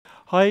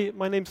Hi,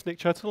 my name's Nick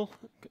Chettle.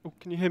 Oh,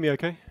 can you hear me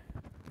okay? Is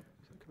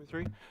that coming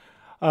through?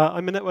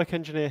 I'm a network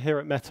engineer here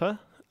at Meta.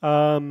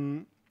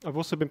 I've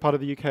also been part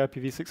of the UK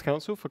IPv6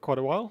 Council for quite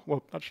a while,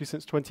 well, actually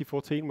since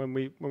 2014 when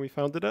we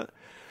founded it.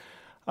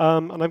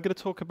 And I'm going to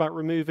talk about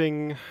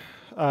removing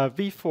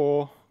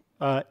v4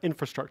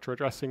 infrastructure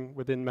addressing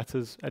within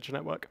Meta's Edge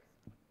network.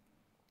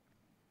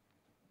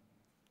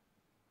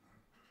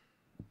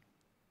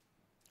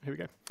 Here we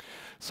go.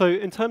 So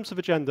in terms of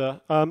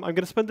agenda, I'm going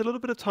to spend a little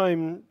bit of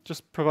time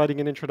just providing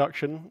an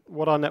introduction,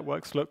 what our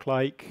networks look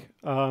like,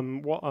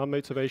 what our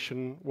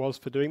motivation was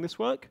for doing this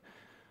work.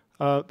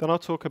 Then I'll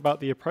talk about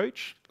the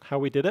approach, how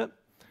we did it,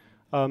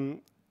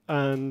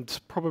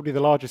 and probably the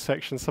largest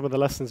section, some of the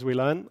lessons we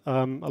learned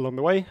along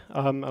the way,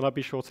 and I'll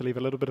be sure to leave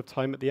a little bit of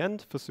time at the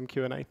end for some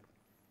Q&A.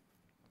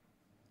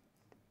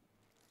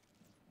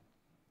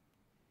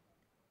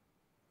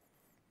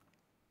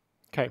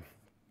 Okay.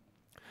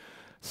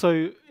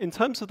 So in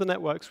terms of the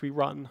networks we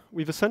run,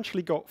 we've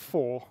essentially got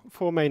four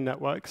main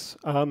networks.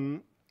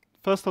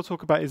 First I'll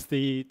talk about is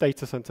the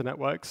data center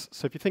networks.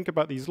 So if you think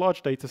about these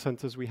large data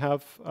centers we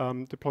have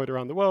deployed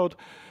around the world,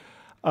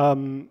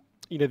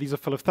 these are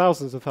full of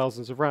thousands and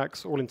thousands of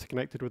racks, all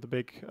interconnected with a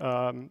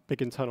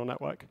big internal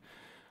network.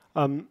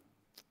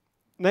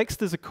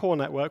 Next is a core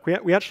network.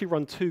 We actually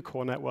run two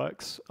core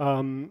networks.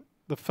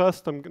 The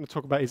first I'm going to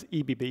talk about is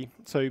EBB.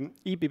 So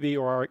EBB,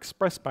 or our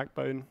express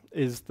backbone,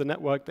 is the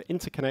network that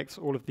interconnects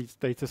all of these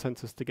data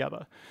centers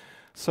together.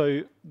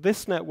 So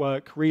this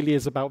network really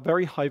is about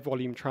very high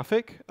volume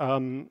traffic,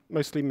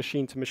 mostly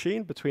machine to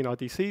machine between our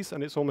DCs,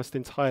 and it's almost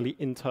entirely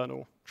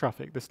internal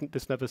traffic.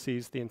 This never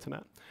sees the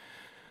internet.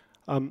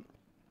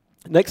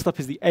 Next up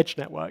is the edge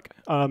network.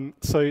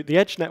 So the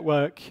edge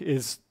network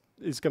is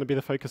going to be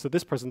the focus of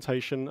this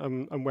presentation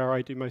and where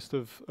I do most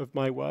of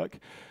my work.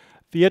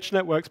 The edge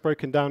network's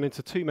broken down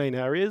into two main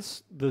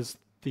areas. There's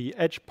the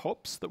edge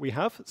POPs that we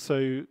have.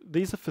 So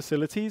these are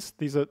facilities.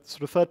 These are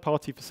sort of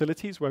third-party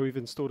facilities where we've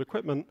installed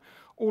equipment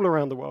all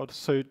around the world.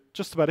 So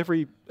just about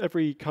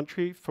every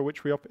country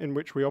in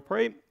which we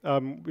operate,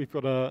 we've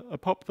got a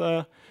POP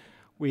there.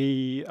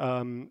 We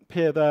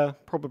peer there,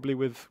 probably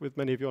with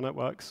many of your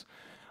networks.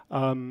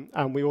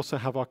 And we also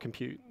have our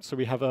compute. So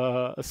we have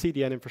a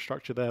CDN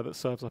infrastructure there that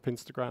serves up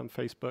Instagram,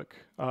 Facebook,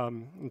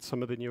 and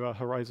some of the newer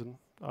Horizon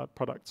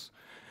products.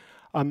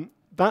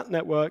 That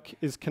network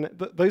is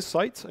those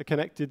sites are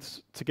connected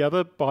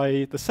together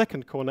by the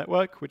second core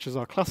network, which is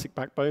our classic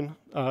backbone,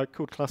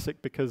 called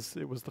classic because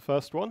it was the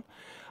first one.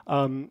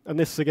 And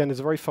this, again, is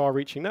a very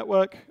far-reaching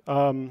network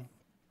and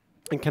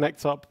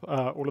connects up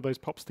all of those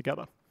POPs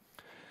together.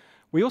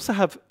 We also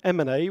have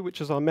M&A,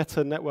 which is our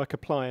Meta network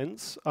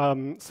appliance.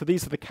 So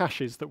these are the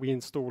caches that we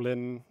install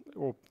in,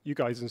 or you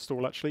guys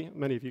install actually,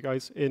 many of you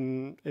guys,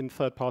 in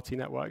third-party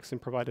networks, in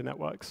provider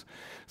networks.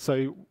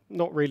 So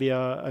not really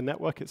a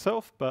network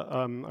itself, but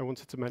I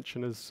wanted to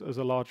mention as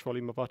a large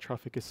volume of our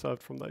traffic is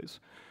served from those.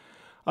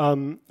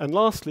 And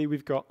lastly,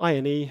 we've got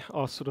I&E,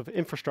 our sort of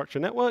infrastructure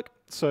network.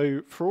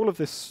 So for all of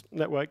this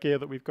network gear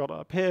that we've got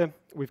up here,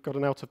 we've got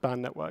an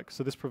out-of-band network.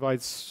 So this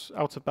provides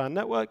out-of-band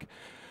network.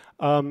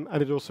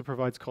 And it also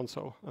provides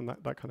console and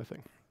that kind of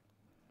thing.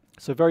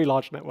 So very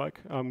large network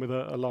with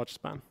a large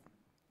span.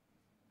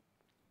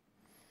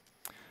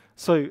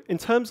 So in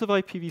terms of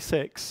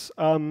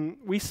IPv6,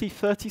 we see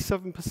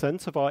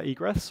 37% of our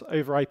egress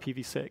over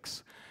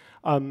IPv6.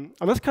 And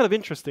that's kind of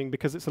interesting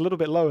because it's a little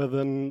bit lower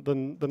than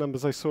the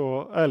numbers I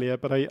saw earlier,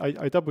 but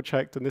I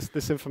double-checked, and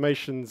this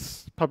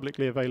information's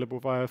publicly available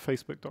via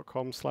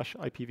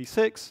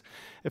facebook.com/IPv6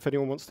 if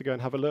anyone wants to go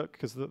and have a look,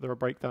 because there are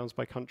breakdowns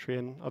by country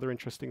and other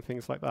interesting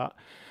things like that.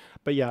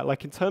 But yeah,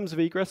 like in terms of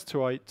egress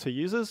to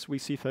users, we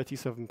see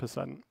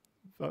 37%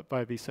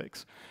 via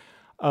v6.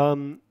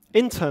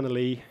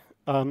 Internally,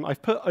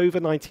 I've put over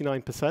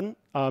 99%,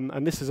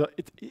 and this is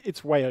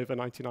it's way over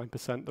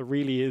 99%. There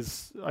really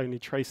is only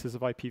traces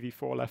of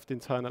IPv4 left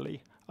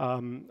internally,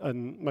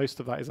 and most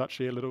of that is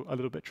actually a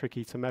little bit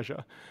tricky to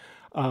measure.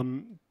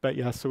 But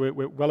yeah, so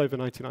we're well over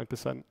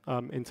 99%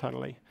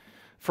 internally.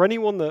 For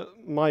anyone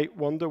that might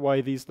wonder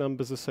why these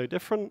numbers are so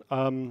different,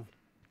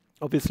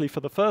 obviously for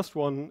the first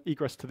one,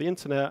 egress to the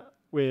internet,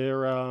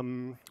 we're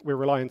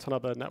reliant on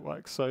other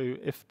networks. So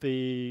if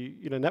the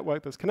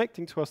network that's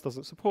connecting to us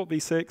doesn't support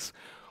v6,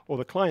 or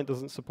the client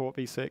doesn't support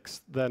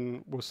v6,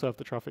 then we'll serve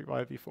the traffic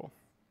via v4.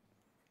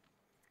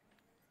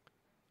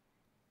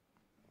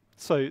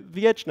 So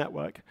the edge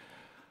network.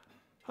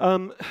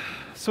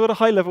 So at a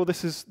high level,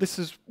 this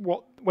is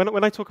what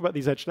when I talk about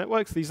these edge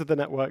networks, these are the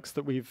networks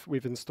that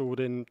we've installed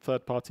in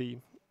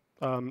third-party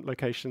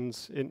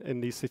locations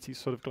in these cities,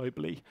 sort of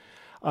globally.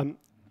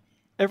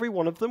 Every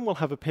one of them will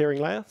have a peering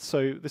layer.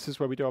 So this is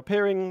where we do our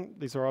peering.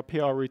 These are our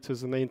PR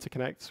routers, and they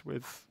interconnect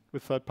with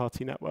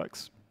third-party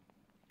networks.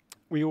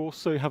 We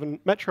also have a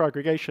metro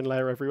aggregation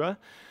layer everywhere.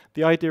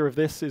 The idea of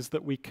this is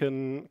that we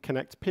can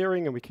connect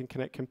peering and we can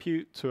connect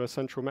compute to a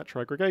central metro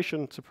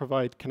aggregation to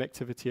provide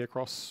connectivity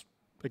across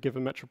a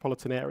given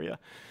metropolitan area.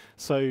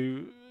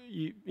 So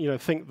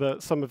think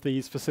that some of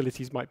these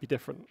facilities might be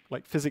different,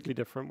 like physically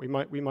different. We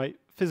might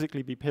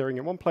physically be peering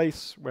in one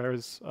place,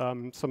 whereas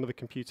some of the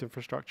compute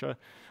infrastructure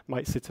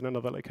might sit in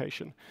another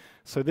location.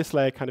 So this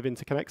layer kind of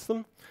interconnects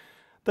them.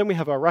 Then we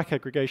have our rack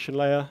aggregation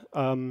layer.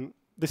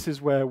 This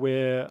is where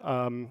we're,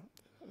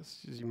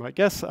 as you might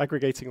guess,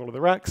 aggregating all of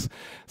the racks.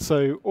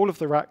 So all of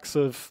the racks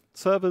of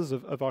servers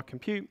of our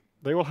compute,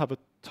 they all have a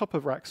top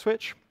of rack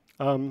switch,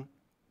 and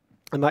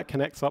that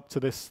connects up to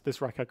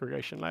this rack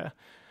aggregation layer.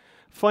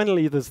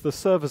 Finally, there's the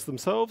servers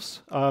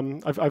themselves.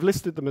 I've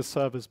listed them as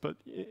servers, but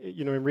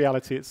in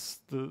reality,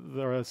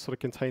 there are sort of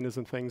containers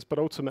and things. But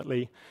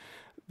ultimately,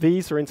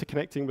 these are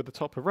interconnecting with the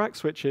top of rack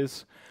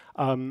switches,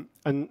 and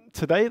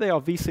today they are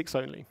v6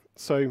 only.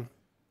 So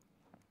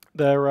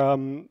they're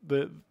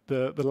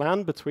the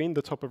LAN between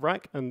the top of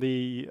rack and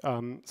the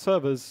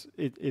servers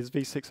is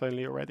v6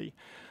 only already.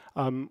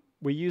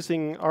 We're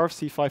using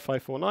RFC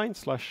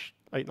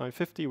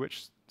 5549/8950,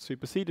 which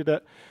superseded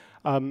it,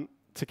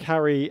 to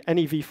carry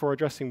any v4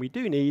 addressing we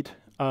do need,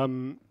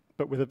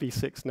 but with a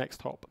v6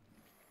 next hop.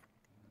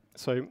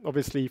 So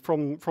obviously,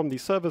 from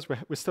these servers,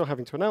 we're still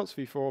having to announce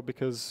v4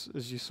 because,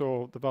 as you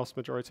saw, the vast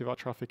majority of our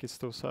traffic is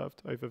still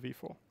served over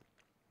v4.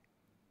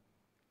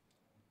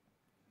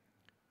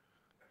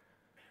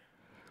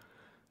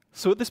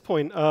 So at this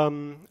point,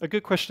 a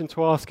good question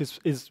to ask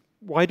is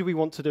why do we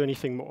want to do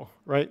anything more,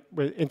 right?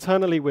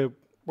 Internally, we're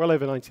well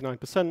over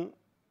 99%.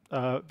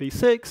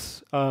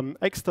 v6.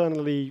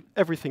 Externally,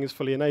 everything is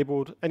fully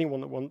enabled. Anyone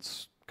that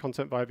wants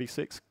content via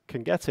v6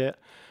 can get it.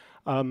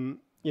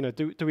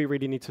 Do we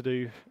really need to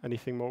do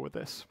anything more with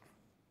this?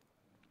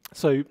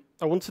 So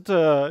I wanted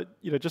to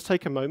just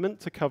take a moment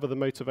to cover the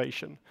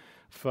motivation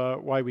for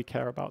why we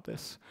care about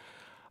this.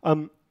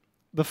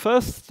 The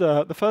first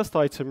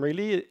item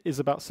really is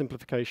about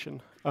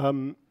simplification.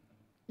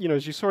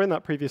 As you saw in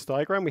that previous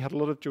diagram, we had a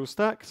lot of dual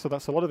stack, so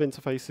that's a lot of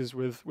interfaces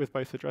with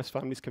both address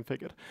families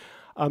configured.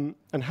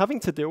 And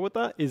having to deal with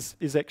that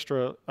is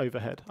extra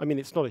overhead. I mean,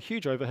 it's not a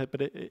huge overhead,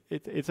 but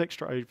it's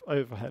extra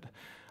overhead.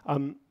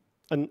 And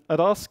at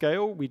our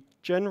scale, we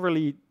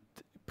generally,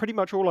 pretty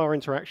much all our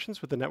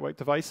interactions with the network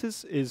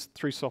devices is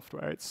through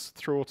software. It's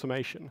through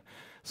automation.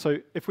 So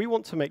if we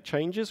want to make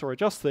changes or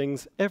adjust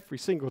things, every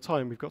single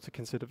time we've got to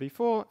consider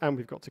v4 and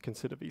we've got to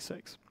consider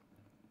v6.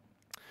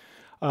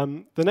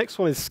 The next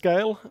one is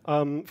scale.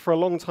 For a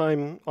long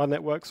time, our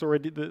networks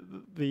already,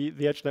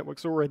 the edge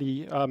network's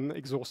already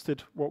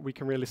exhausted what we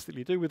can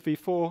realistically do with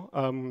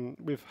v4,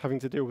 with having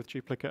to deal with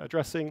duplicate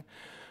addressing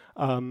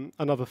and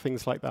other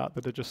things like that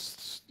that are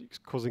just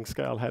causing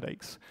scale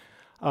headaches.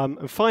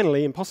 And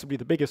finally, and possibly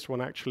the biggest one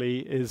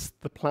actually, is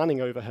the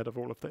planning overhead of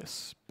all of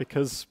this.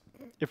 Because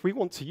if we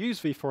want to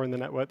use v4 in the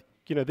network,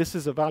 this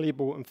is a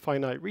valuable and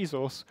finite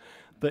resource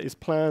that is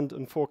planned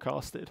and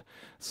forecasted.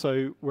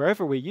 So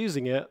wherever we're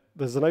using it,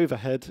 there's an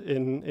overhead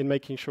in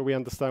making sure we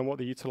understand what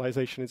the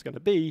utilization is going to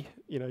be,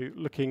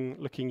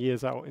 looking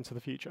years out into the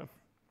future.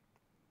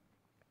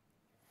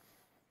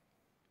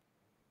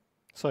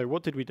 So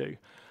what did we do?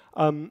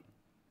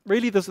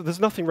 Really, there's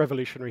nothing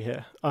revolutionary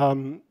here.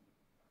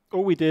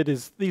 All we did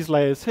is these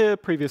layers here,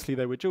 previously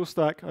they were dual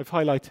stack. I've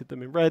highlighted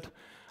them in red.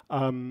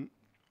 The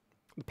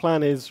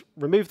plan is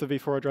remove the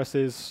v4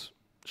 addresses,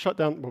 shut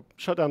down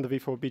the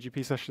v4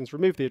 BGP sessions,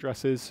 remove the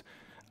addresses,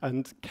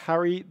 and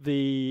carry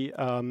the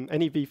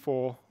any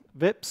v4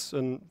 VIPs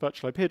and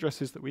virtual IP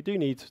addresses that we do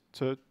need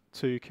to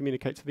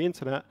communicate to the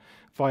internet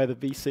via the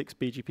v6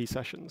 BGP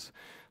sessions.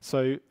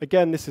 So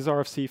again, this is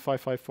RFC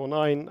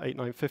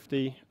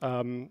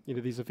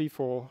 5549/8950. These are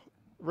v4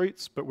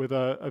 routes, but with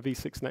a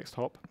v6 next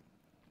hop.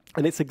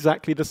 And it's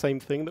exactly the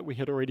same thing that we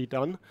had already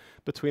done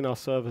between our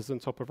servers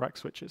and top of rack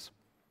switches.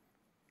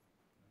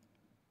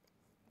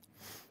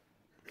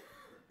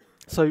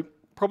 So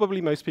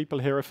probably most people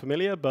here are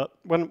familiar, but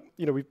when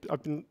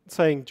I've been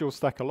saying dual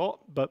stack a lot,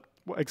 but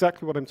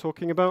exactly what I'm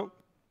talking about,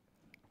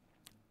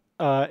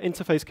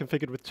 interface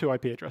configured with 2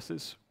 IP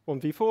addresses, one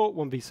v4,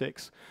 one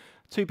v6,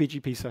 2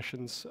 BGP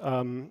sessions,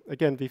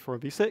 again v4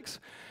 and v6.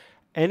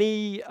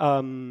 Any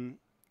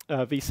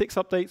v6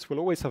 updates will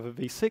always have a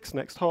v6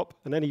 next hop,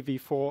 and any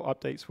v4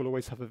 updates will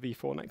always have a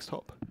v4 next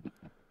hop.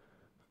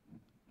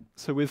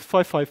 So with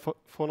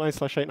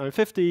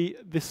 5549/8950,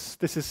 this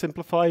is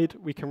simplified.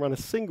 We can run a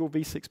single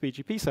v6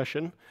 BGP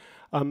session,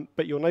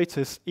 but you'll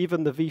notice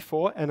even the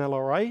v4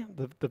 NLRI,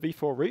 the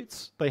v4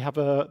 routes, they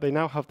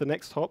now have the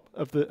next hop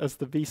as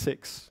the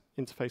v6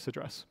 interface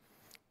address.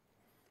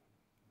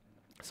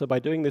 So by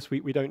doing this,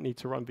 we don't need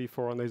to run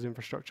v4 on those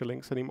infrastructure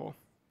links anymore.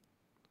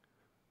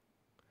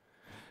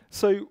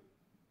 So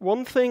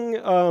one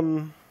thing,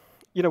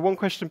 one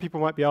question people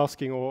might be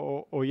asking,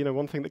 or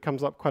one thing that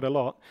comes up quite a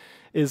lot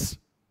is,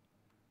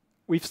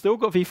 we've still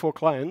got v4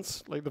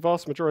 clients, like the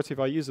vast majority of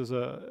our users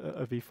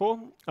are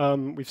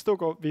v4. We've still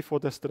got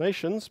v4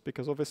 destinations,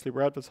 because obviously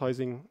we're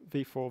advertising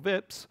v4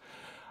 VIPs.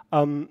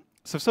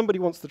 So if somebody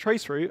wants the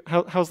trace route,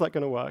 how's that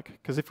going to work?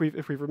 Because if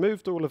we've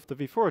removed all of the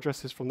v4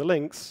 addresses from the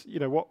links,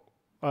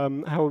 how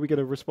are we going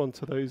to respond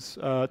to those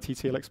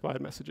TTL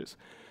expired messages?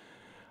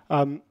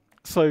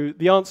 So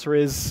the answer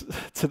is,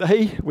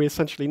 today, we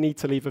essentially need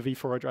to leave a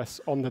v4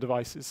 address on the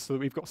devices so that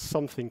we've got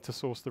something to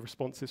source the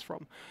responses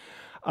from.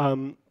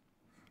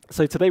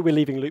 So today we're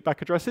leaving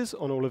loopback addresses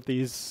on all of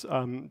these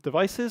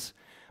devices,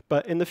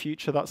 but in the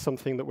future that's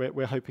something that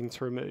we're hoping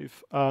to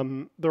remove.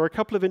 There are a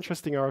couple of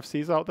interesting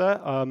RFCs out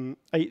there,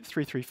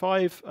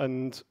 8335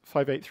 and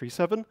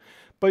 5837.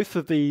 Both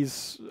of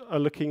these are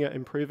looking at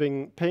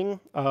improving ping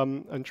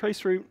and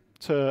traceroute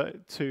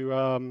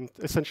to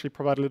essentially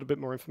provide a little bit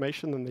more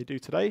information than they do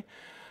today.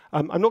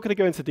 I'm not going to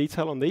go into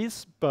detail on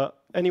these, but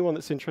anyone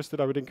that's interested,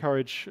 I would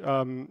encourage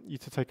you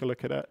to take a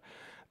look at it.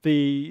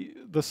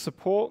 The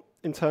support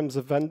in terms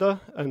of vendor,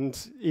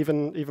 and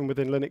even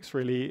within Linux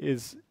really,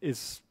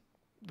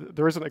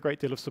 there isn't a great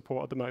deal of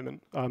support at the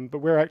moment. But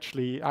we're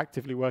actually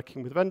actively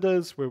working with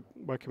vendors. We're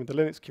working with the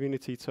Linux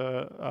community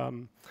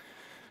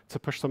to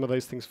push some of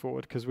those things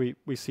forward, because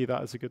we see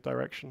that as a good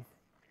direction.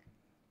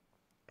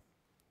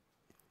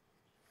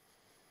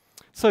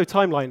 So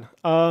timeline.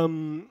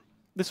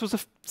 This was a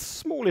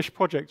smallish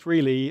project,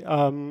 really.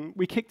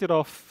 We kicked it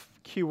off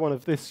Q1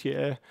 of this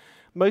year.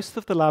 Most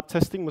of the lab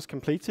testing was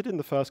completed in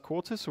the first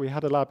quarter, so we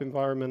had a lab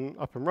environment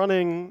up and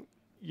running.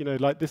 You know,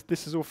 like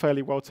this is all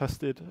fairly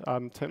well-tested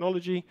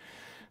technology.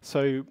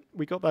 So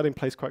we got that in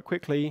place quite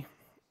quickly.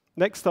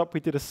 Next up, we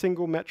did a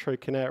single metro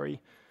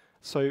canary.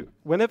 So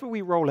whenever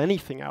we roll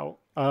anything out,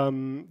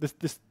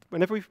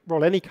 whenever we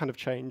roll any kind of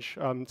change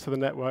to the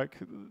network,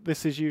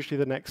 this is usually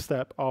the next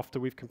step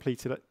after we've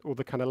completed all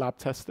the kind of lab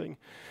testing.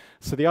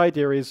 So the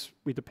idea is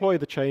we deploy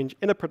the change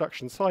in a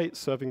production site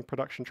serving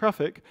production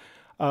traffic.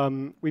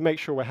 We make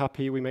sure we're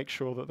happy, we make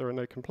sure that there are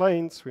no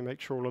complaints, we make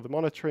sure all of the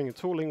monitoring and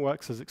tooling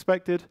works as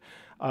expected.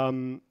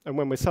 And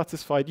when we're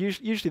satisfied,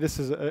 usually this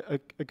is a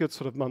good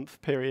sort of month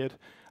period,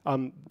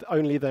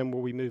 only then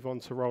will we move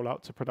on to roll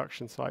out to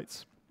production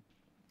sites.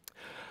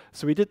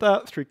 So we did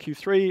that through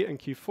Q3 and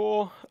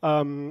Q4.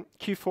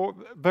 Q4,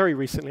 very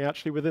recently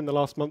actually, within the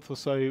last month or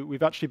so,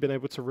 we've actually been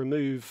able to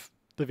remove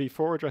the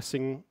v4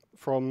 addressing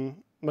from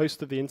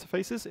most of the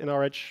interfaces in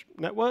our edge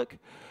network.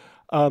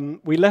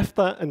 We left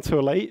that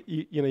until late.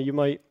 You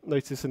might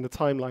notice in the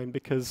timeline,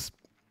 because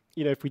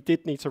if we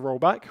did need to roll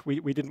back,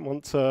 we didn't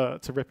want to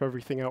rip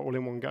everything out all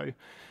in one go.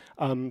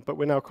 But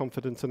we're now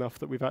confident enough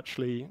that we've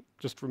actually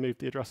just removed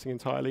the addressing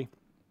entirely.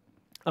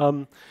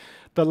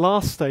 The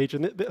last stage,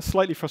 and a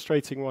slightly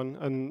frustrating one,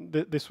 and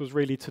this was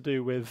really to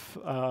do with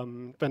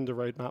vendor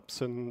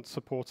roadmaps and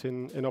support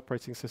in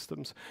operating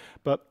systems.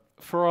 But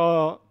for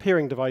our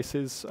peering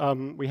devices,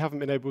 we haven't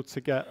been able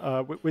to get.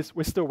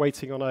 We're still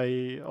waiting on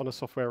a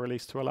software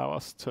release to allow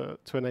us to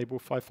enable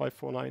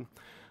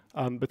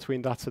 5549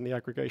 between that and the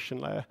aggregation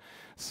layer.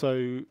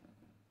 So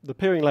the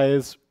peering layer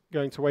is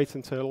going to wait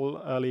until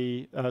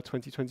early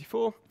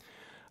 2024,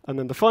 and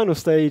then the final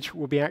stage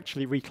will be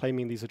actually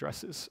reclaiming these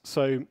addresses.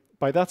 So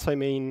by that I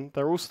mean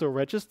they're all still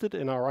registered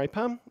in our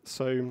IPAM.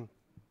 So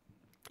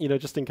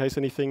just in case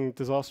anything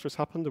disastrous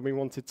happened and we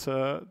wanted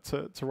to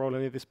roll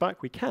any of this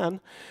back, we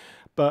can.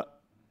 But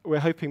we're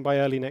hoping by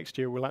early next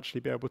year we'll actually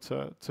be able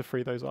to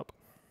free those up.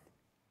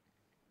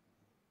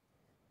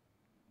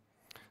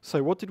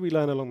 So what did we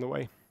learn along the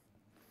way?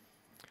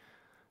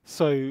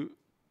 So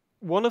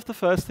one of the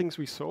first things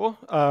we saw,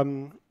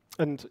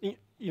 and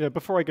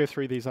before I go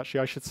through these,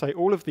 actually, I should say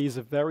all of these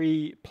are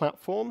very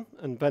platform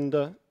and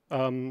vendor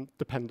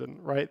dependent,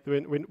 right?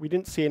 We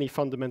didn't see any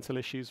fundamental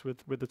issues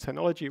with the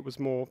technology. It was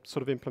more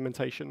sort of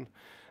implementation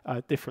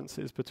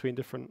differences between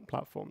different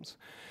platforms.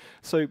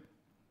 So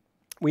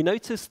we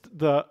noticed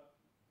that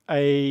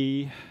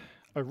a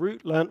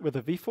route learnt with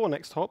a v4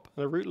 next hop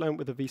and a route learnt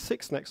with a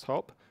v6 next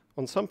hop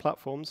on some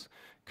platforms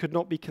could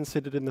not be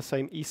considered in the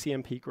same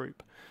ECMP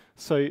group.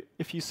 So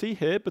if you see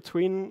here,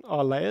 between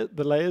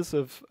the layers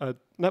of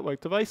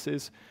network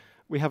devices,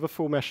 we have a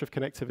full mesh of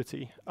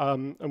connectivity.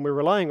 And we're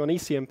relying on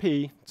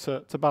ECMP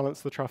to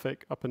balance the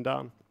traffic up and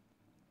down.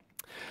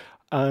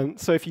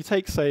 So if you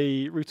take,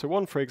 say, router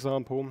 1, for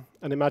example,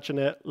 and imagine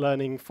it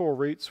learning 4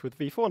 routes with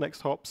v4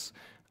 next hops,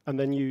 and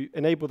then you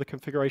enable the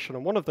configuration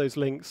on one of those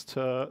links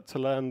to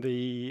learn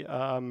the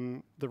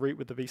route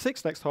with the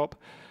v6 next hop,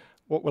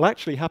 what will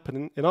actually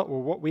happen,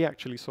 what we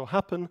actually saw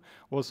happen,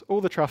 was all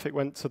the traffic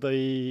went to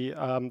the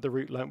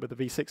route learnt with the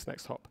v6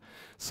 next hop.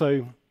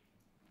 So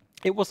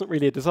it wasn't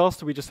really a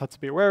disaster. We just had to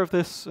be aware of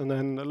this, and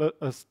then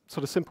a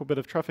sort of simple bit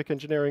of traffic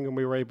engineering, and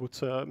we were able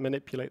to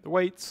manipulate the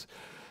weights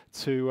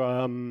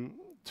to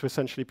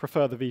essentially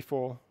prefer the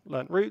v4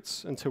 learnt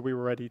routes until we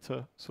were ready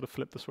to sort of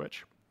flip the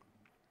switch.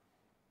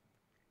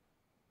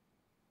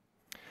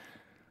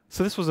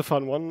 So this was a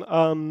fun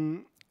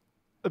one.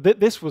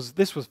 This was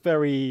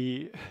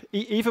very,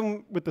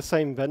 even with the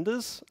same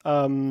vendors,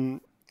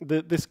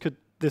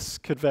 this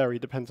could vary,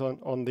 depends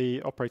on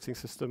the operating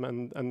system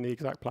and the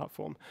exact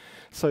platform.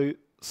 So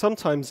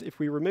sometimes if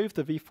we remove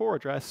the v4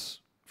 address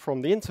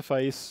from the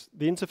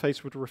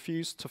interface would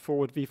refuse to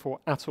forward v4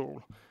 at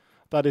all.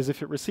 That is,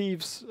 if it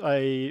receives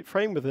a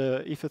frame with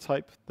the ether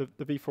type, the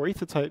v4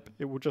 ether type,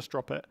 it will just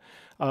drop it,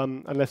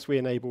 unless we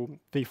enable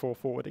v4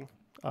 forwarding.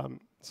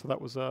 So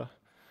that was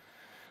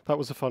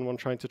a fun one,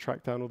 trying to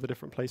track down all the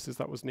different places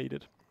that was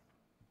needed.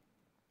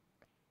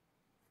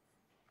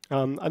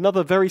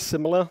 Another very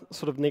similar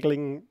sort of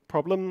niggling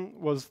problem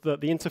was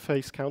that the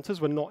interface counters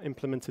were not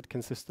implemented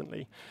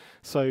consistently.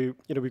 So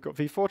we've got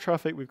v4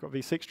 traffic, we've got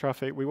v6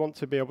 traffic. We want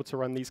to be able to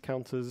run these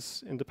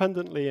counters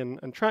independently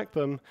and track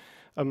them.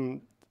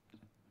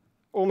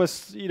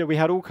 Almost, we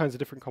had all kinds of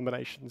different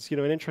combinations. An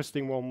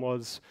interesting one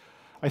was,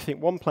 I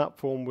think one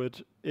platform we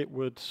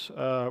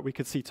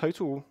could see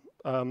total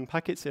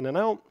packets in and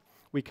out.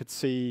 We could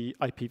see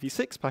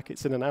IPv6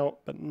 packets in and out,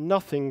 but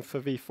nothing for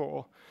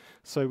v4.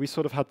 So we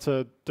sort of had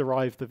to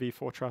derive the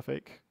v4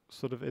 traffic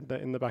sort of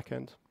in the back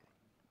end.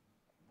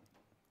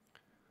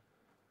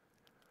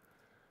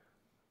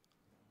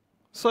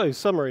 So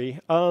summary.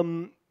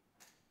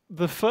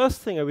 The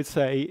first thing I would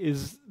say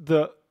is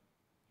that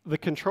the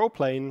control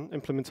plane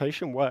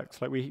implementation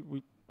works. Like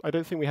I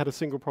don't think we had a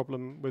single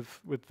problem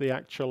with the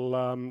actual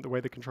the way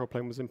the control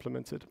plane was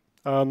implemented.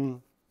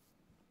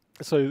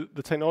 So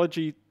the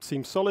technology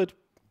seems solid,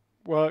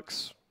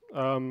 works.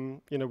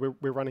 We're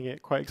running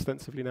it quite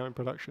extensively now in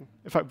production.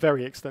 In fact,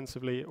 very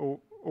extensively.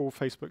 All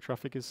Facebook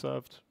traffic is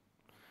served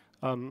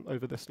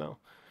over this now.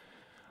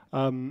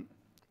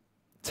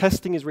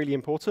 Testing is really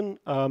important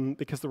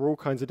because there are all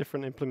kinds of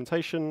different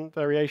implementation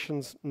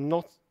variations.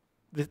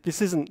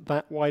 This isn't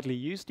that widely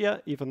used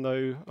yet, even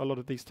though a lot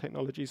of these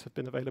technologies have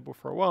been available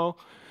for a while.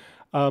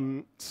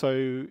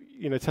 So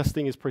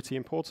testing is pretty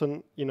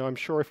important. I'm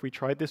sure if we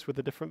tried this with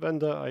a different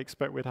vendor, I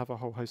expect we'd have a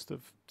whole host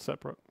of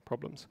separate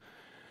problems.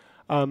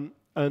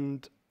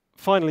 And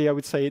finally, I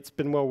would say it's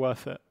been well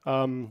worth it.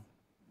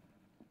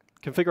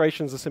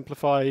 Configurations are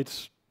simplified.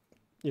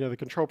 The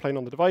control plane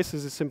on the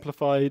devices is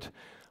simplified.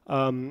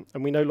 And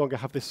we no longer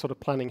have this sort of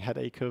planning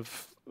headache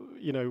of,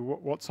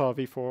 what's our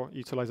v4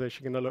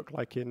 utilization going to look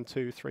like in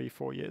 2, 3,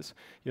 4 years.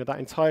 That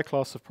entire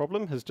class of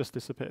problem has just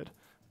disappeared,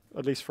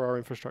 at least for our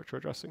infrastructure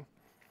addressing.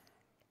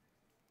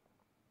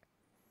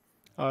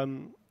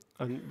 And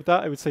with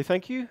that, I would say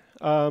thank you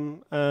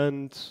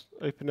and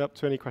open it up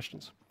to any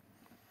questions.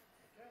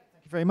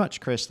 Thank you very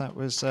much, Chris. That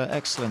was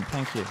excellent.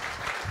 Thank you.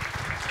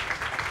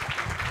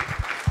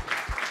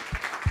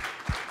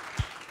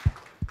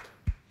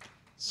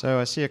 So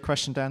I see a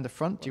question down the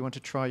front. Do you want to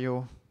try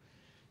your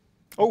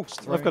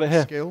I've got it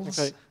here. Skills?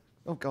 Okay.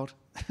 Oh, God.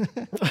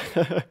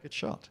 Good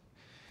shot.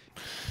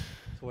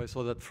 So I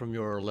saw that from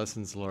your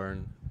lessons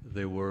learned,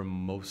 they were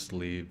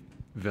mostly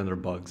vendor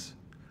bugs.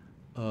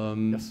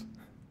 Yes.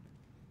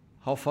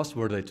 How fast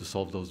were they to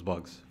solve those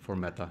bugs for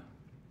Meta?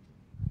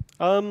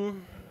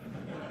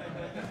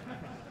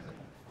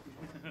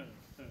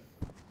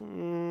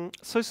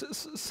 So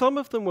some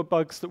of them were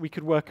bugs that we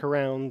could work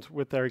around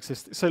with their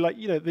existing. So like,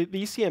 the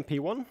ECMP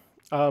one,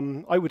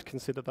 I would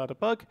consider that a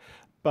bug,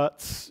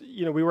 but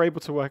we were able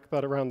to work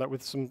around that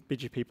with some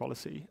BGP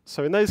policy.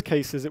 So in those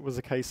cases, it was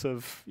a case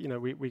of,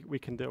 we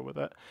can deal with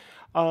it.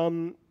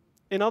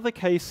 In other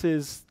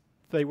cases,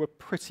 they were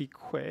pretty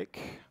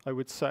quick, I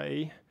would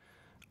say.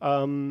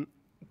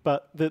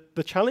 But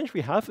the challenge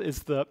we have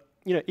is that,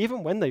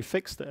 even when they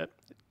fixed it,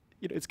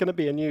 it's going to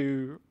be a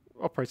new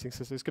operating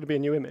system. It's going to be a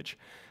new image.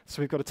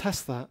 So we've got to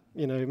test that,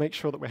 make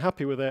sure that we're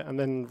happy with it, and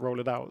then roll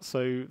it out.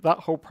 So that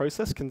whole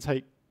process can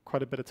take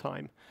quite a bit of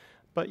time.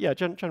 But yeah,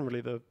 generally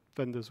the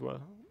vendors were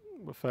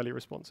fairly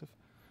responsive.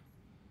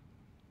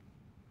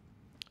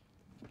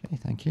 Okay,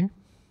 thank you.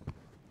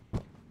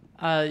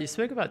 You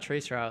spoke about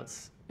trace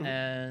routes,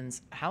 and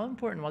how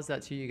important was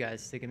that to you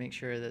guys to make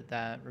sure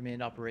that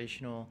remained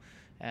operational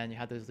and you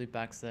had those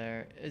loopbacks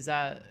there? Is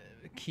that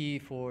key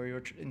for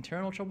your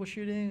internal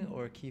troubleshooting,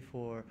 or key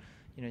for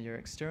your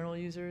external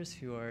users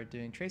who are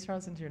doing trace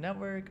routes into your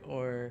network,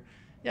 or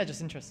yeah,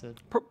 just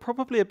interested?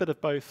 Probably a bit of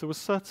both. There was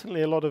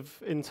certainly a lot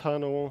of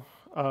internal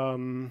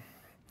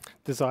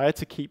desire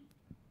to keep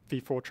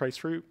v4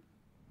 traceroute,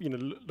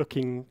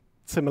 looking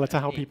similar to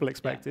how people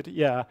expected.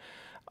 Yeah.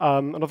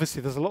 And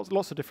obviously, there's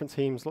lots of different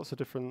teams, lots of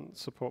different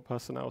support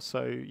personnel.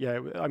 So yeah,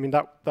 I mean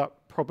that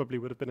probably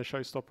would have been a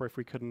showstopper if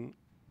we couldn't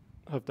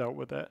have dealt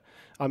with it.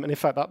 And in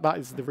fact, that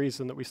is the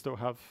reason that we still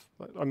have.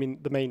 I mean,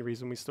 the main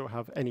reason we still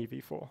have any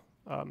v4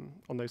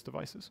 on those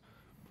devices.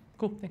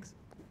 Cool. Thanks.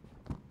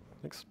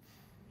 Thanks.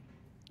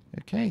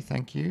 Okay,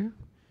 thank you.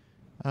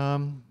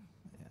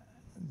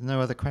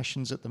 No other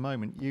questions at the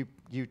moment.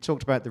 You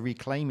talked about the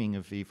reclaiming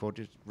of v4.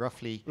 Just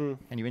roughly,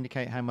 can you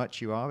indicate how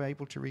much you are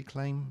able to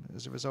reclaim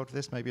as a result of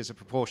this? Maybe as a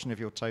proportion of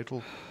your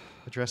total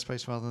address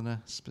space rather than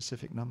a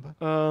specific number?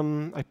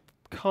 I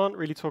can't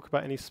really talk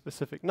about any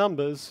specific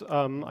numbers.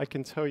 I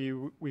can tell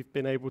you we've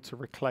been able to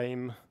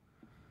reclaim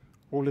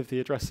all of the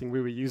addressing we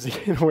were using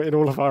in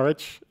all of our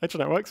edge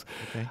networks.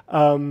 Okay.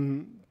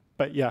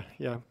 But yeah,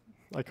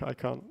 I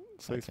can't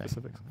say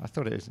specifics. I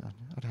thought it was.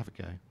 I'd have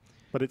a go.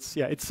 But it's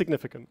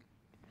significant.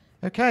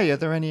 Okay, are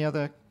there any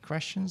other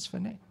questions for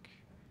Nick?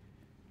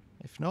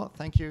 If not,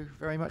 thank you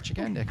very much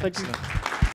again, Nick. Thank you.